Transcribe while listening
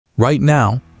Right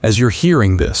now, as you're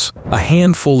hearing this, a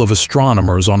handful of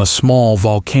astronomers on a small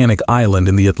volcanic island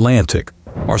in the Atlantic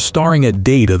are staring at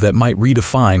data that might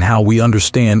redefine how we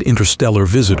understand interstellar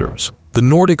visitors. The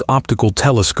Nordic Optical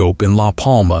Telescope in La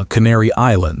Palma, Canary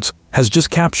Islands, has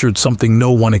just captured something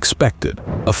no one expected: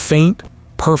 a faint,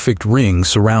 perfect ring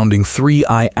surrounding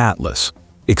 3I Atlas,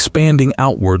 expanding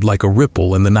outward like a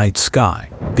ripple in the night sky.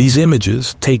 These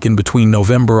images, taken between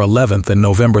November 11th and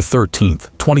November 13th,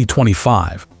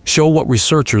 2025, show what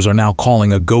researchers are now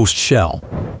calling a ghost shell,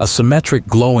 a symmetric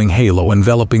glowing halo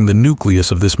enveloping the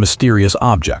nucleus of this mysterious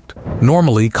object.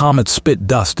 Normally, comets spit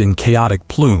dust in chaotic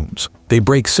plumes. They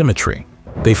break symmetry.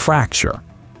 They fracture.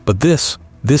 But this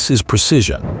is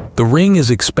precision. The ring is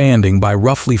expanding by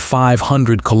roughly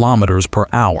 500 kilometers per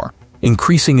hour,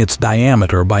 increasing its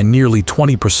diameter by nearly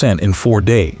 20% in 4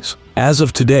 days. As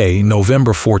of today,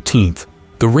 November 14th,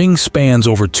 the ring spans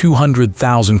over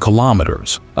 200,000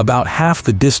 kilometers, about half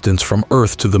the distance from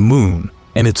Earth to the Moon,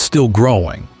 and it's still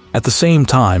growing. At the same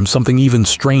time, something even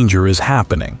stranger is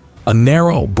happening. A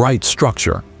narrow, bright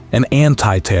structure, an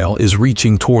antitail, is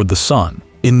reaching toward the Sun.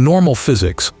 In normal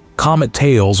physics, comet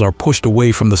tails are pushed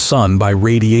away from the Sun by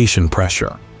radiation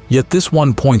pressure. Yet this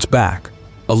one points back,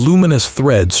 a luminous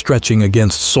thread stretching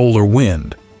against solar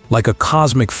wind, like a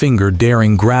cosmic finger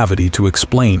daring gravity to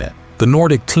explain it. The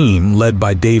Nordic team, led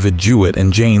by David Jewett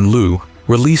and Jane Liu,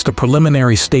 released a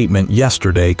preliminary statement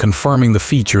yesterday confirming the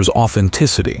feature's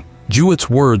authenticity. Jewett's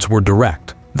words were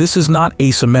direct. This is not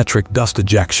asymmetric dust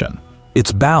ejection.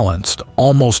 It's balanced,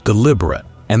 almost deliberate.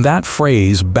 And that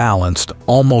phrase, balanced,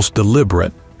 almost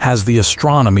deliberate, has the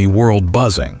astronomy world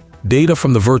buzzing. Data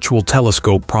from the Virtual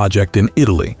Telescope project in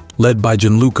Italy, led by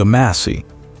Gianluca Massi,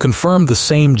 confirmed the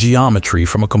same geometry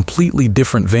from a completely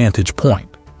different vantage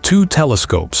point. Two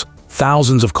telescopes,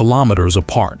 thousands of kilometers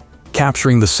apart,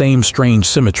 capturing the same strange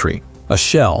symmetry, a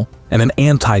shell and an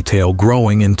antitail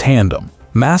growing in tandem.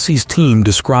 Massi's team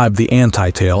described the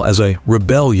antitail as a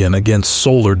rebellion against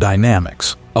solar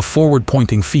dynamics, a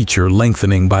forward-pointing feature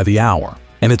lengthening by the hour.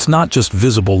 And it's not just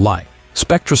visible light.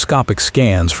 Spectroscopic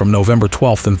scans from November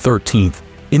 12th and 13th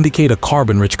indicate a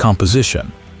carbon-rich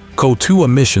composition, CO2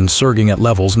 emissions surging at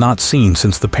levels not seen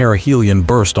since the perihelion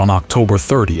burst on October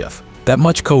 30th. That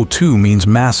much CO2 means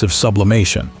massive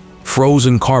sublimation,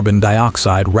 frozen carbon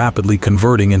dioxide rapidly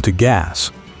converting into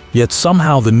gas. Yet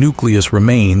somehow the nucleus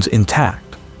remains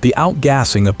intact. The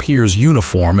outgassing appears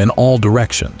uniform in all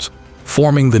directions,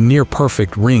 forming the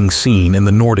near-perfect ring seen in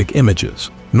the Nordic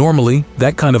images. Normally,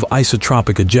 that kind of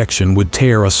isotropic ejection would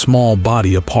tear a small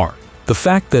body apart. The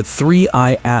fact that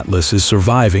 3I Atlas is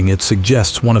surviving it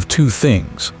suggests one of two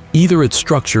things. Either its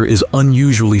structure is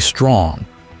unusually strong,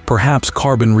 perhaps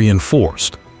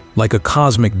carbon-reinforced, like a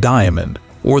cosmic diamond,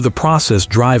 or the process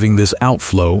driving this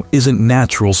outflow isn't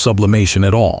natural sublimation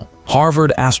at all.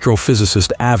 Harvard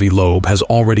astrophysicist Avi Loeb has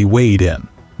already weighed in.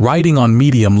 Writing on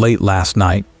Medium late last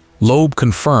night, Loeb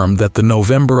confirmed that the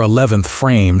November 11th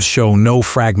frames show no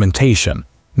fragmentation,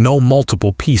 no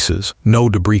multiple pieces, no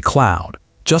debris cloud,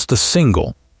 just a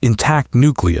single, intact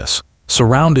nucleus,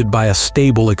 surrounded by a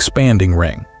stable expanding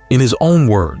ring. In his own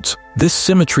words, this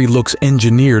symmetry looks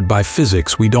engineered by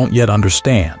physics we don't yet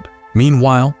understand.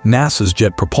 Meanwhile, NASA's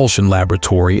Jet Propulsion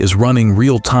Laboratory is running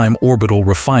real-time orbital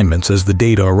refinements as the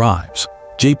data arrives.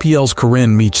 JPL's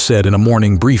Corinne Meach said in a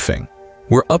morning briefing,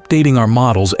 "We're updating our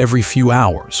models every few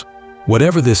hours.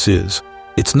 Whatever this is,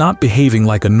 it's not behaving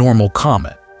like a normal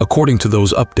comet." According to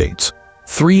those updates,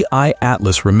 3I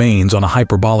Atlas remains on a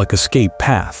hyperbolic escape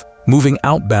path, moving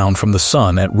outbound from the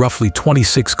Sun at roughly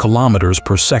 26 kilometers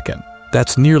per second.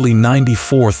 That's nearly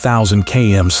 94,000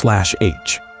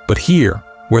 km/h. But here,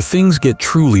 where things get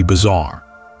truly bizarre.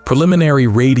 Preliminary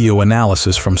radio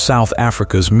analysis from South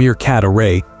Africa's Meerkat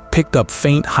Array picked up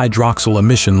faint hydroxyl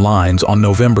emission lines on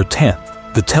November 10th,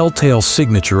 the telltale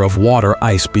signature of water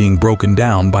ice being broken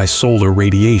down by solar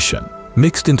radiation.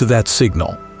 Mixed into that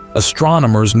signal,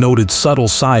 astronomers noted subtle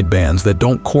sidebands that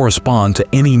don't correspond to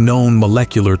any known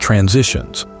molecular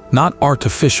transitions. Not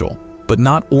artificial, but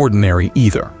not ordinary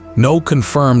either. No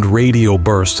confirmed radio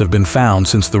bursts have been found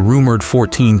since the rumored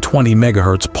 1420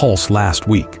 MHz pulse last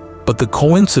week. But the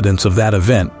coincidence of that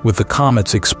event with the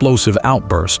comet's explosive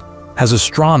outburst has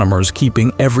astronomers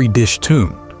keeping every dish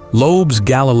tuned. Loeb's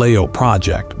Galileo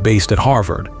project, based at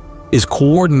Harvard, is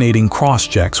coordinating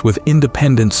cross-checks with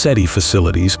independent SETI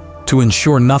facilities to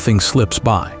ensure nothing slips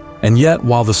by. And yet,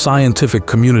 while the scientific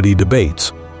community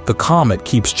debates, the comet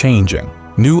keeps changing.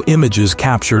 New images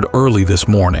captured early this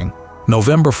morning,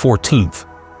 November 14th,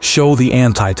 show the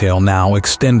antitail now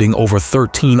extending over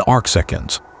 13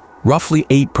 arcseconds, roughly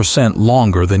 8%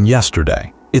 longer than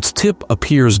yesterday. Its tip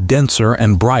appears denser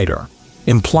and brighter,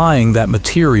 implying that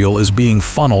material is being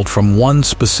funneled from one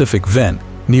specific vent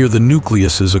near the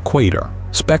nucleus's equator.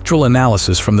 Spectral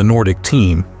analysis from the Nordic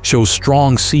team shows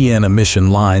strong CN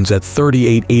emission lines at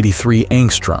 3883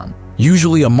 angstrom,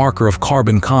 usually a marker of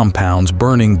carbon compounds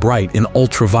burning bright in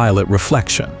ultraviolet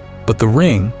reflection. But the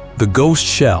ring, the ghost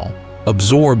shell,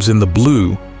 absorbs in the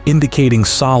blue, indicating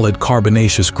solid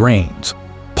carbonaceous grains,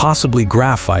 possibly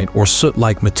graphite or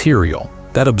soot-like material.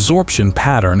 That absorption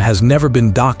pattern has never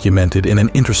been documented in an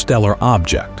interstellar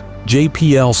object.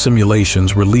 JPL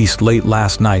simulations released late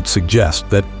last night suggest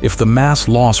that if the mass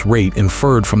loss rate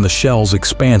inferred from the shell's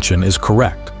expansion is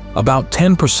correct, about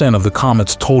 10% of the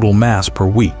comet's total mass per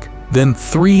week, then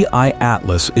 3I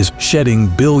Atlas is shedding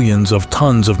billions of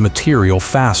tons of material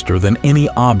faster than any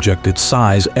object its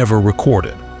size ever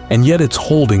recorded. And yet it's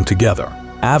holding together.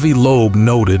 Avi Loeb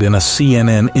noted in a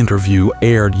CNN interview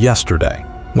aired yesterday,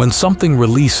 when something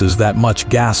releases that much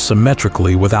gas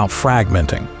symmetrically without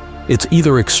fragmenting, it's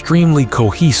either extremely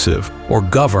cohesive or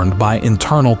governed by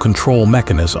internal control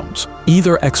mechanisms.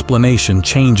 Either explanation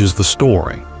changes the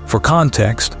story. For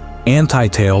context,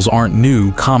 antitails aren't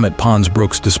new. Comet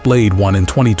Pons-Brooks displayed one in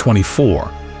 2024,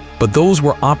 but those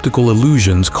were optical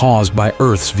illusions caused by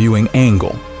Earth's viewing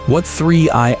angle. What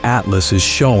 3I Atlas is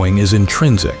showing is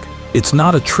intrinsic. It's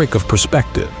not a trick of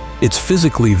perspective. It's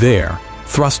physically there,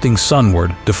 thrusting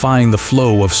sunward, defying the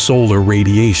flow of solar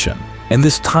radiation. And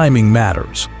this timing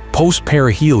matters.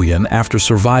 Post-perihelion, after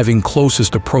surviving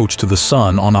closest approach to the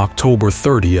Sun on October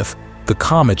 30th, the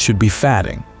comet should be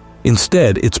fatting.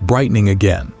 Instead, it's brightening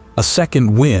again. A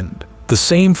second wind. The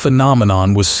same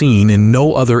phenomenon was seen in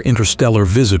no other interstellar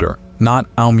visitor, not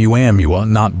Oumuamua,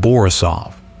 not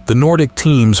Borisov. The Nordic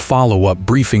team's follow-up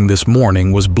briefing this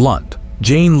morning was blunt.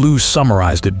 Jane Liu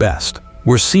summarized it best.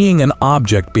 We're seeing an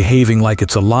object behaving like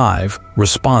it's alive,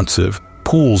 responsive,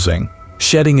 pulsing,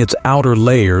 shedding its outer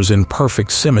layers in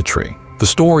perfect symmetry. The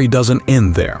story doesn't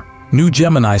end there. New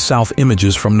Gemini South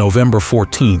images from November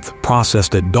 14th,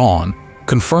 processed at dawn,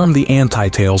 confirm the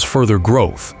antitail's further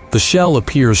growth. The shell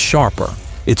appears sharper,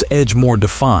 its edge more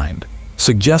defined,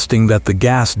 suggesting that the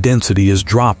gas density is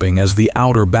dropping as the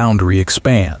outer boundary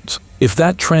expands. If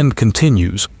that trend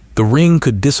continues, the ring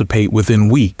could dissipate within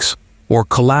weeks, or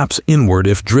collapse inward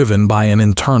if driven by an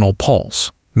internal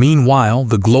pulse. Meanwhile,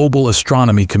 the global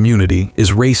astronomy community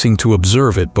is racing to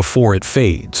observe it before it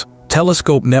fades.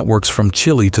 Telescope networks from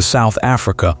Chile to South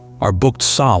Africa are booked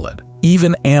solid.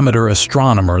 Even amateur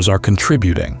astronomers are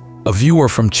contributing. A viewer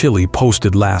from Chile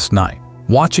posted last night,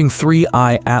 "Watching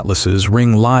 3I Atlas's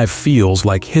ring live feels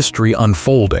like history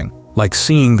unfolding, like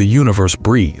seeing the universe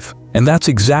breathe." And that's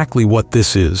exactly what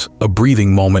this is, a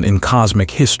breathing moment in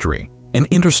cosmic history. An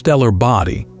interstellar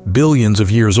body, billions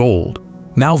of years old,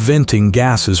 now venting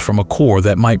gases from a core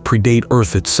that might predate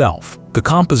Earth itself. The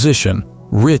composition,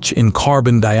 rich in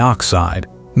carbon dioxide,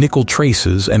 nickel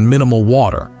traces, and minimal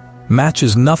water,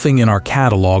 matches nothing in our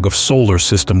catalog of solar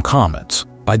system comets.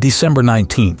 By December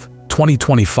 19,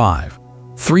 2025,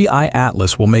 3I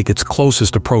Atlas will make its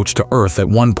closest approach to Earth at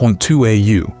 1.2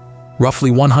 AU,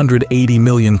 roughly 180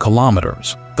 million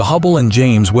kilometers. The Hubble and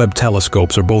James Webb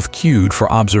telescopes are both queued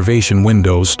for observation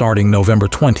windows starting November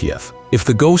 20th. If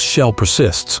the ghost shell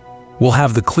persists, we'll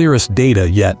have the clearest data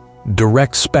yet,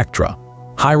 direct spectra,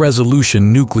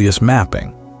 high-resolution nucleus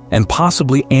mapping, and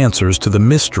possibly answers to the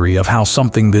mystery of how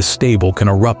something this stable can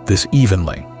erupt this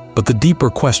evenly. But the deeper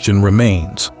question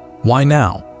remains, why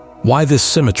now? Why this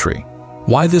symmetry?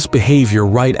 Why this behavior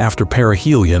right after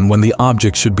perihelion when the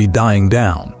object should be dying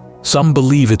down? Some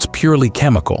believe it's purely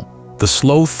chemical, the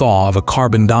slow thaw of a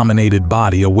carbon-dominated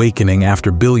body awakening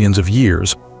after billions of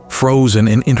years, frozen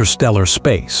in interstellar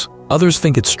space. Others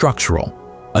think it's structural,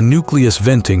 a nucleus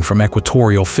venting from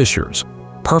equatorial fissures,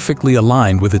 perfectly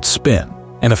aligned with its spin.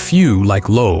 And a few, like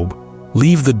Loeb,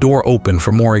 leave the door open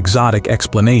for more exotic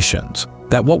explanations,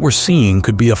 that what we're seeing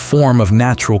could be a form of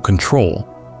natural control,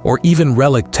 or even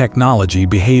relic technology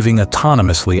behaving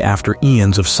autonomously after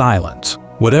eons of silence.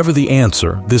 Whatever the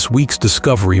answer, this week's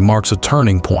discovery marks a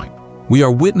turning point. We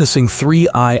are witnessing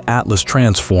 3I Atlas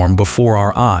transform before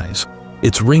our eyes,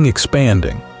 its ring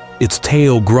expanding, its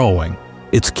tail growing,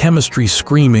 its chemistry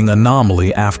screaming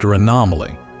anomaly after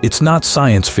anomaly. It's not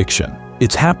science fiction.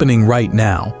 It's happening right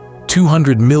now,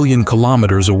 200 million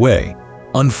kilometers away,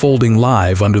 unfolding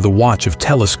live under the watch of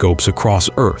telescopes across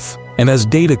Earth. And as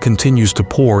data continues to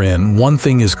pour in, one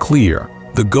thing is clear.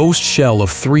 The ghost shell of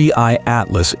 3I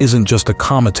Atlas isn't just a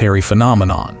cometary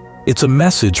phenomenon. It's a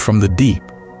message from the deep,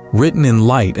 written in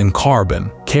light and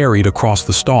carbon, carried across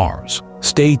the stars.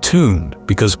 Stay tuned,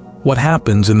 because what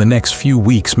happens in the next few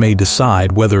weeks may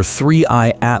decide whether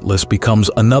 3I Atlas becomes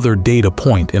another data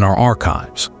point in our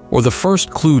archives, or the first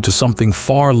clue to something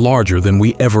far larger than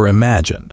we ever imagined.